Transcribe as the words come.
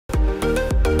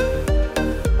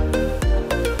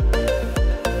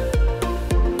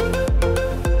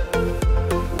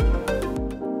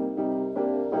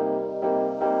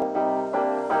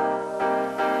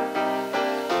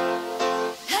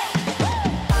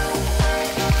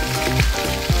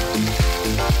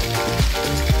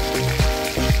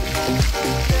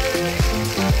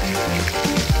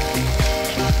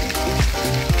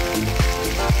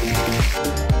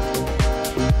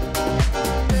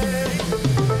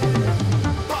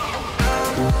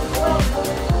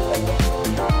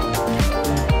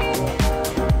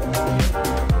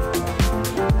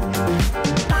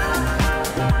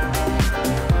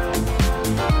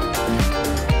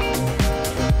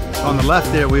left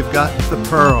there, we've got the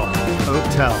Pearl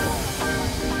Hotel.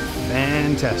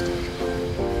 Fantastic.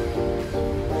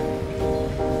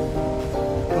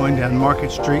 Going down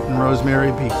Market Street in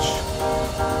Rosemary Beach.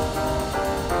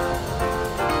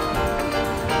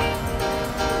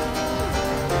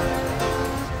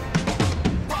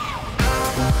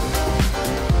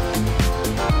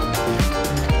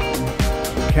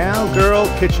 Cowgirl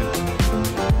Kitchen.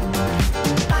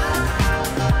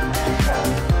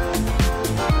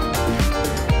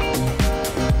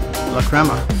 La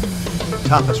Crema,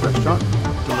 tapas restaurant,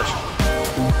 delicious.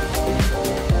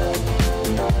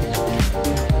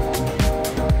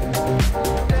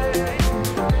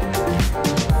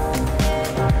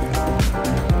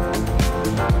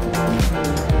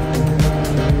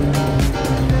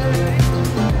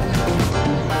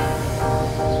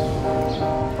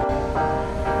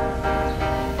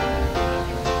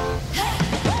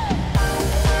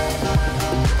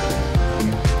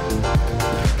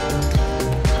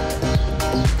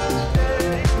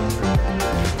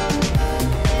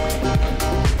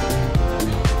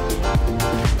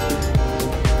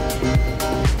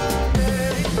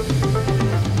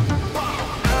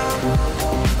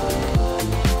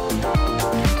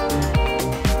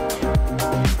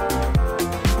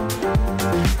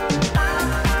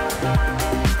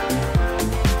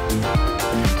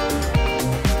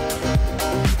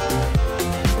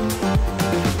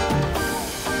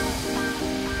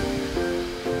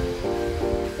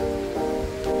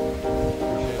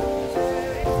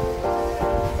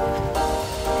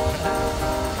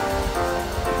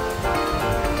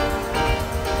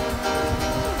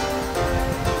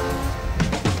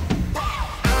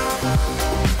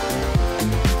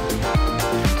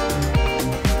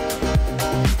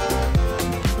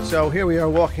 So here we are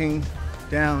walking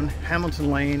down Hamilton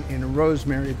Lane in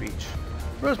Rosemary Beach.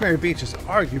 Rosemary Beach is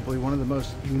arguably one of the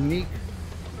most unique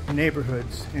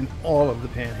neighborhoods in all of the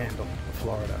Panhandle of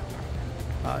Florida.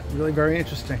 Really very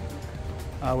interesting.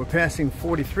 We're passing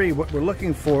 43. What we're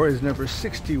looking for is number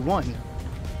 61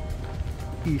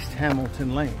 East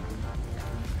Hamilton Lane.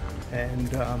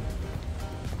 And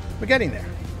we're getting there.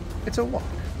 It's a walk.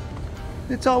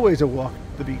 It's always a walk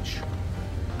to the beach.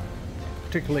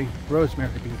 Particularly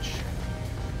Rosemary Beach.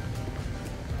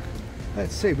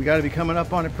 Let's see, we got to be coming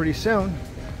up on it pretty soon.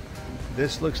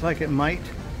 This looks like it might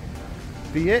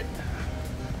be it.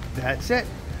 That's it.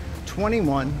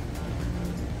 21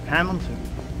 Hamilton.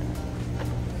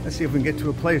 Let's see if we can get to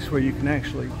a place where you can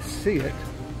actually see it.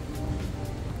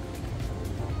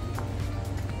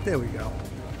 There we go.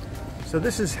 So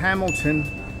this is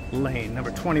Hamilton Lane,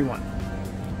 number 21.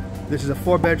 This is a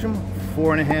 4-bedroom,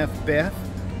 4.5 bath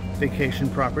vacation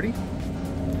property,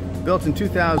 built in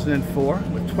 2004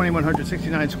 with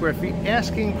 2,169 square feet.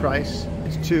 Asking price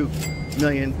is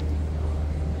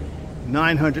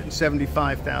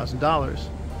 $2,975,000.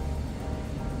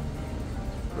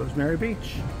 Rosemary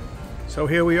Beach. So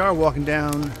here we are walking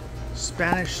down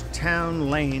Spanish Town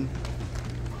Lane,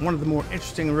 one of the more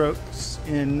interesting routes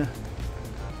in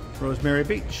Rosemary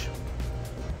Beach.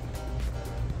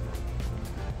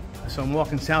 So I'm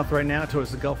walking south right now towards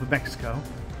the Gulf of Mexico.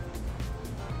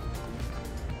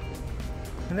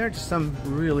 And there are just some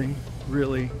really,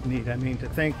 really neat. I mean, to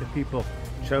think that people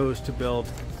chose to build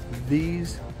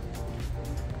these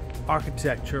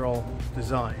architectural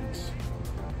designs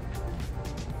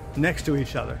next to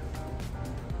each other.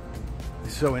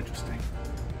 It's so interesting.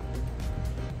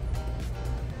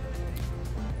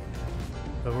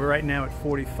 So we're right now at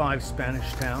 45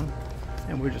 Spanish Town,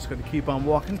 and we're just going to keep on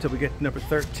walking until we get to number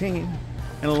 13.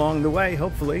 And along the way,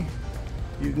 hopefully,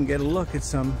 you can get a look at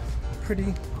some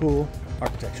pretty cool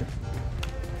architecture.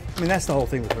 I mean, that's the whole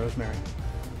thing with Rosemary.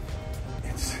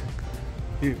 It's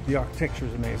the architecture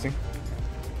is amazing.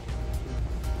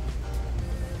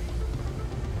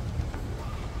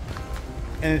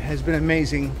 And it has been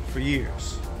amazing for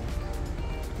years.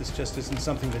 This just isn't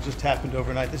something that just happened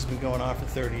overnight. This has been going on for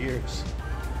 30 years.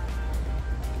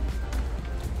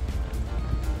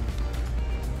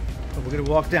 But we're going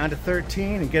to walk down to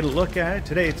 13 and get a look at it.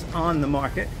 Today it's on the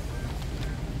market.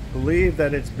 Believe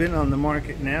that it's been on the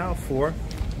market now for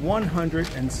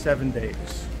 107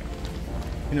 days.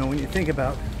 You know, when you think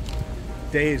about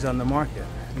days on the market,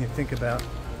 and you think about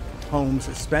homes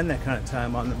that spend that kind of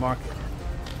time on the market,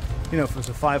 you know, if it's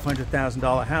a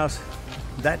 $500,000 house,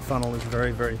 that funnel is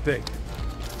very, very big.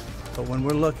 But when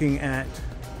we're looking at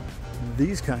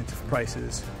these kinds of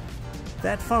prices,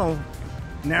 that funnel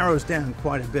narrows down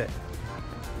quite a bit.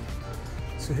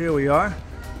 So here we are.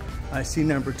 I see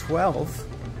number 12.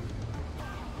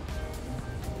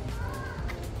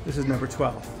 This is number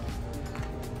 12,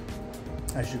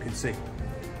 as you can see.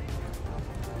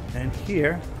 And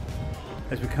here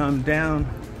as we come down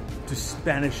to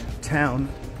Spanish Town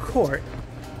Court,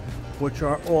 which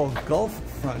are all Gulf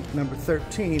front. Number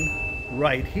 13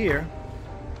 right here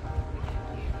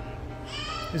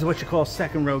is what you call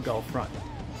second row Gulf front.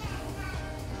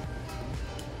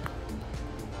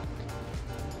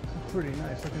 Pretty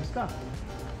nice looking stuff.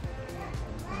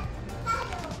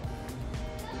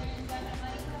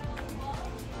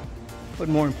 But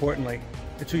more importantly,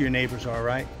 it's who your neighbors are,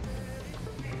 right?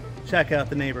 Check out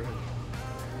the neighborhood.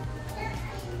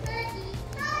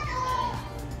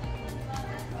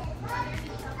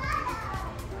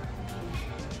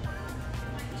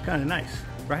 It's kind of nice,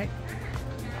 right?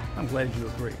 I'm glad you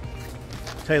agree.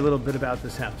 I'll tell you a little bit about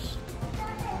this house.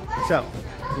 So,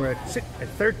 we're at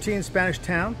 13 Spanish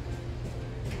Town.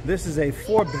 This is a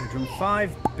 4-bedroom,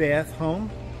 5-bath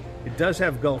home. It does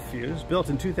have Gulf views.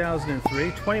 Built in 2003,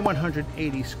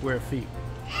 2,180 square feet.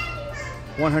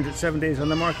 107 days on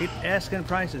the market. Asking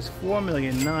price is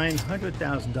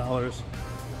 $4,900,000.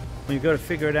 When you go to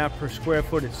figure it out per square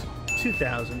foot, it's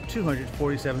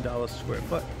 $2,247 a square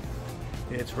foot.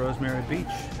 It's Rosemary Beach,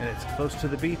 and it's close to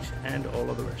the beach and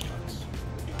all of the restaurants.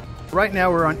 Right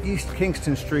now we're on East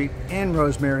Kingston Street in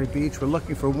Rosemary Beach. We're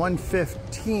looking for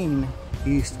 115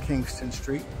 East Kingston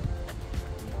Street.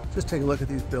 Just take a look at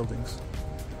these buildings.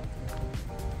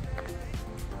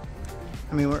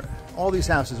 I mean, all these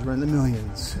houses are in the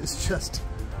millions. It's just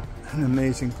an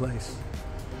amazing place.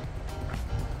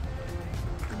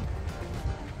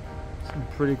 Some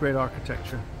pretty great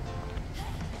architecture.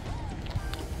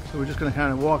 So we're just going to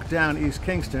kind of walk down East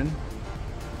Kingston,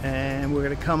 and we're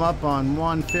going to come up on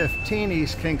 115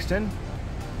 East Kingston,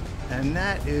 and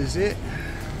that is it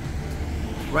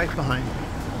right behind me.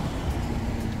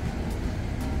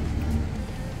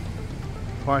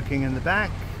 Parking in the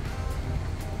back.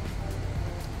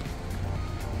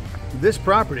 This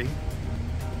property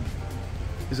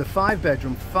is a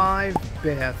 5-bedroom,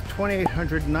 5-bath,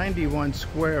 2,891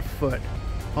 square foot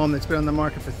home that's been on the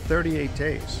market for 38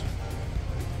 days.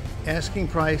 Asking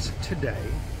price today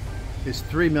is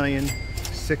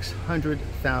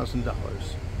 $3,600,000. If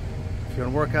you want to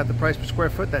work out the price per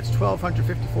square foot, that's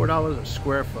 $1,254 a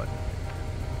square foot.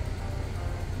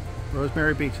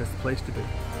 Rosemary Beach, that's the place to be.